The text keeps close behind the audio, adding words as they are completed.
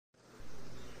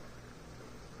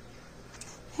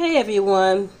Hey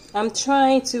everyone, I'm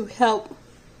trying to help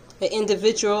an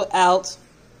individual out.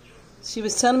 She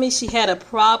was telling me she had a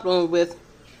problem with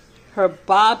her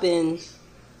bobbin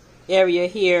area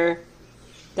here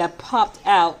that popped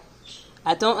out.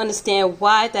 I don't understand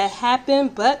why that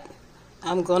happened, but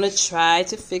I'm going to try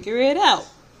to figure it out.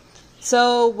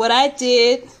 So what I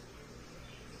did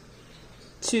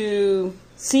to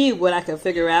see what I could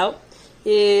figure out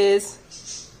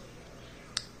is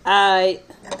I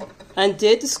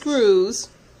undid the screws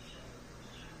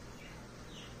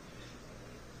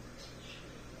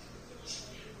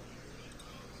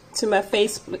to my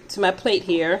plate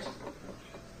here,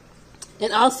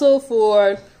 and also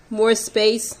for more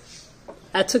space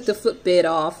I took the footbed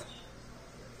off,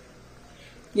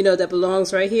 that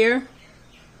belongs right here.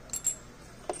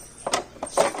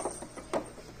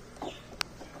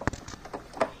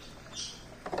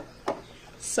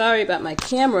 Sorry about my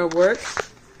camera work.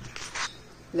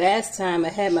 Last time I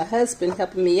had my husband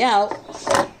helping me out,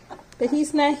 but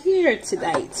he's not here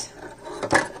tonight.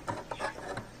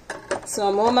 So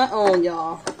I'm on my own,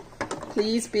 y'all.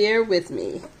 Please bear with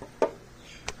me.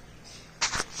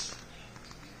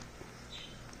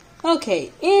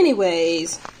 Okay,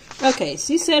 anyways. Okay,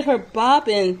 she said her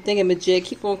bobbin thingamajig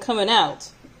keep on coming out.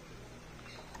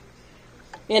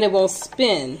 And it won't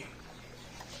spin.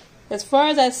 As far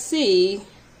as I see,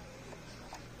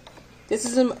 this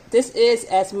is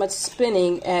as much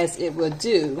spinning as it will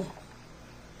do.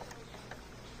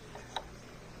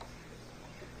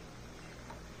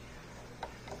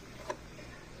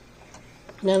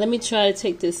 Now let me try to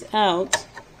take this out.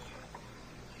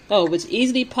 Oh, which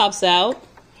easily pops out.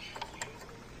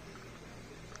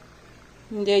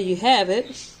 And there you have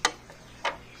it.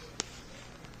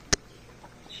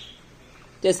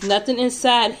 There's nothing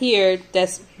inside here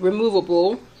that's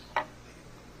removable.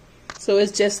 So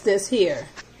it's just this here.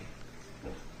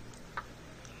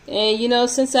 And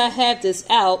since I have this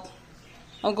out,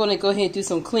 I'm going to go ahead and do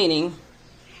some cleaning.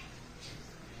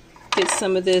 Get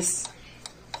some of this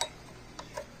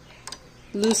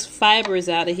loose fibers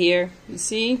out of here. You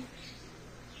see?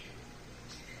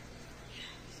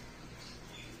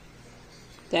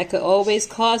 That could always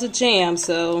cause a jam,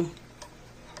 so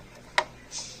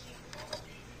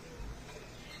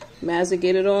might as well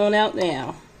get it on out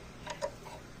now.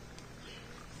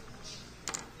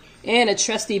 And a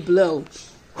trusty blow.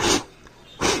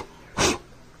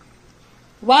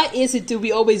 Why is it do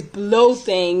we always blow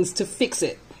things to fix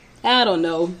it? I don't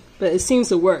know, but it seems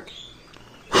to work.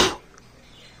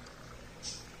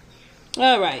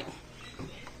 Alright,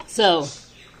 so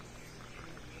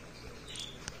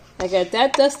I got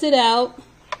that dusted out.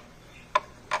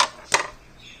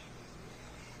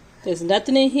 There's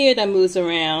nothing in here that moves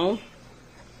around.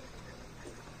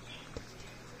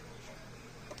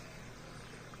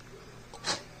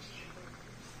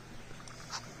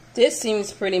 This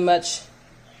seems pretty much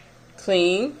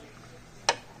clean.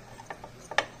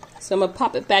 So I'm going to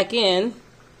pop it back in.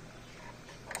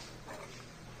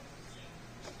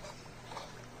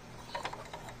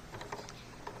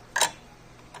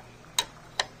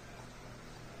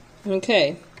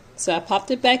 Okay, so I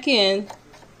popped it back in.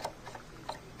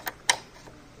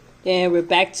 And we're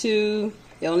back to,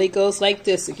 it only goes like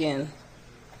this again.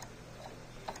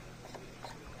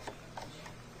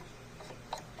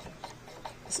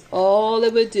 That's all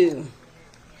it would do.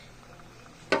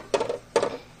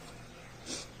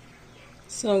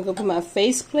 So I'm going to put my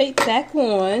faceplate back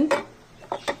on.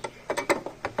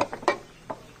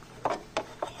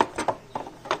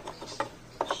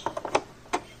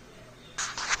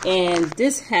 And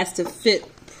this has to fit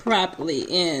properly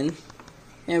in.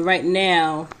 And right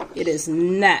now, it is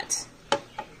not.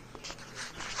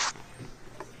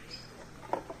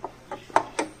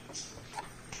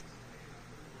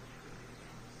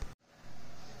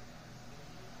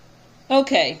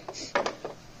 Okay.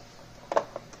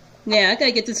 Now, I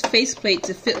gotta get this faceplate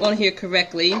to fit on here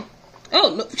correctly.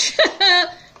 Oh, no.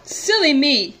 Silly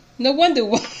me. No wonder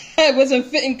why it wasn't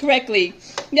fitting correctly.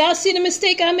 Y'all see the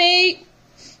mistake I made?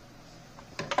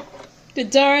 The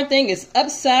darn thing is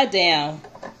upside down.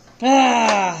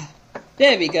 Ah,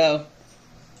 there we go.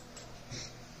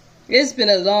 It's been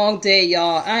a long day,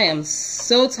 y'all. I am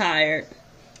so tired.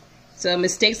 So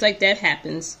mistakes like that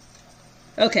happens.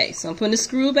 Okay, so I'm putting the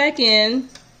screw back in.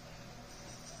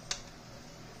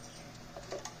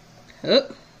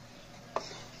 Oh.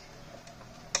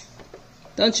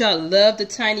 Don't y'all love the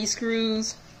tiny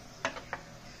screws?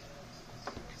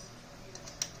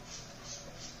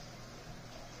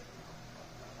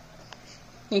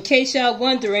 In case y'all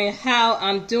wondering how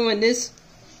I'm doing this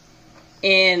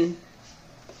in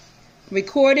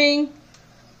recording,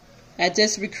 I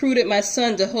just recruited my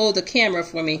son to hold the camera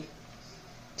for me.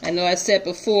 I know I said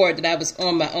before that I was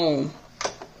on my own,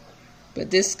 but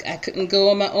this, I couldn't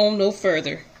go on my own no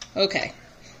further. Okay,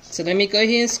 so let me go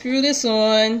ahead and screw this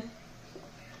on.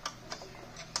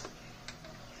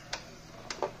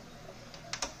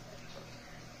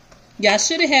 Yeah, I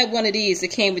should have had one of these that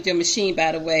came with your machine,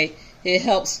 by the way. It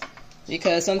helps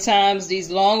because sometimes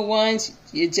these long ones,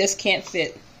 you just can't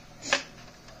fit.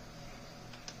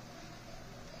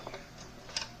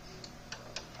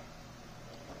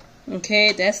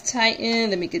 Okay, that's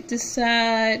tightened. Let me get this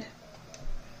side.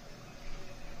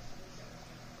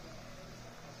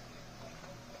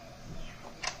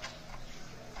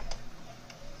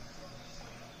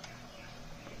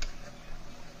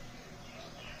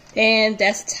 And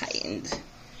that's tightened.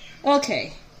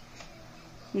 Okay,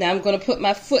 now I'm going to put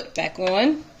my foot back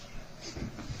on.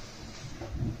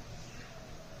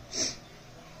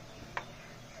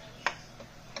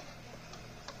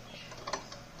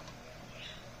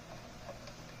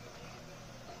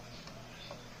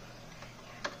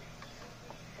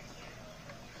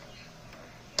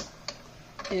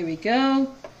 There we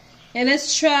go. And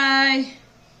let's try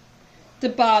the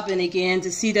bobbin again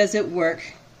to see does it work.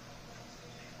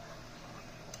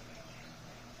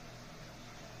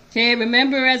 Okay,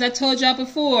 remember as I told y'all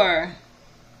before,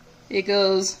 it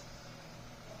goes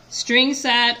string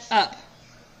side up.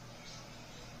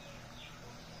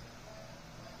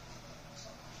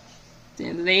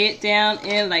 Then lay it down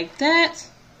in like that.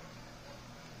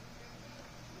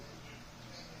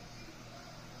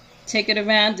 Take it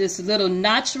around this little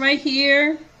notch right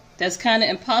here. That's kind of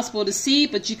impossible to see,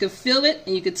 but you can feel it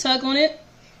and you can tug on it.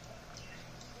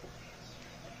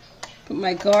 Put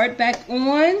my guard back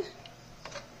on.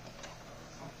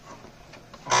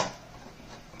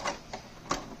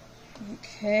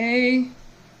 Okay.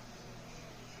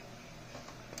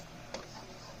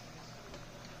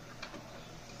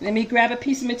 Let me grab a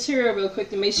piece of material real quick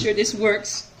to make sure this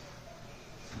works.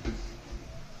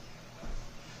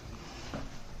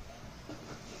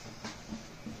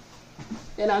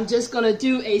 And I'm just going to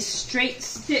do a straight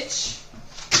stitch.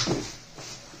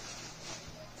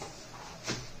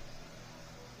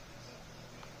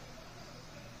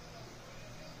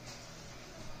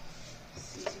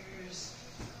 Scissors.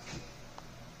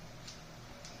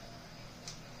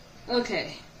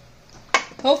 Okay.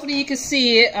 Hopefully you can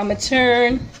see it. I'm going to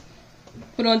turn,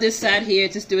 put on this side here,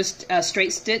 just do a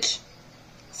straight stitch.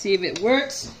 See if it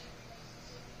works.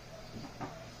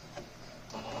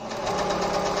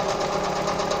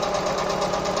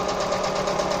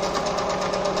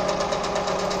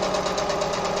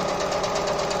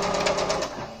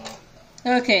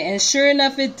 Okay, and sure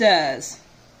enough it does.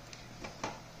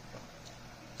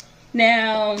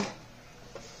 Now,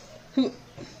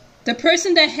 the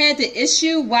person that had the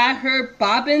issue why her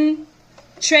bobbin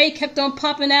tray kept on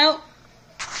popping out,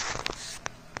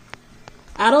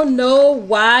 I don't know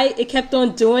why it kept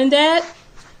on doing that,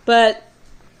 but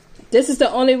this is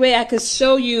the only way I could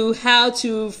show you how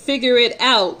to figure it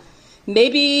out.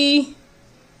 Maybe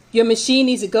your machine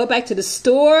needs to go back to the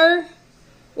store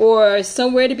or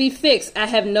somewhere to be fixed. I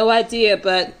have no idea,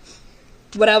 but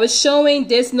what I was showing,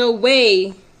 there's no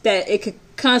way that it could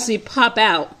constantly pop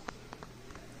out.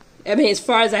 I mean, as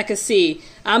far as I can see.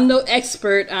 I'm no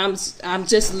expert. I'm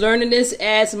just learning this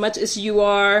as much as you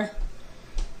are.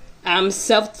 I'm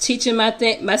self-teaching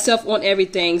myself on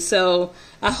everything. So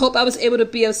I hope I was able to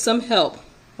be of some help.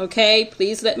 Okay,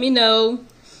 please let me know.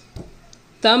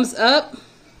 Thumbs up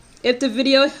if the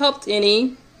video helped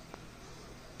any.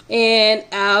 And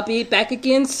I'll be back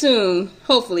again soon,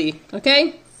 hopefully,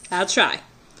 okay? I'll try.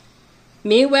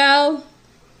 Meanwhile,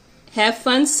 have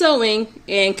fun sewing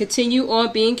and continue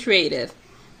on being creative.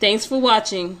 Thanks for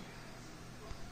watching.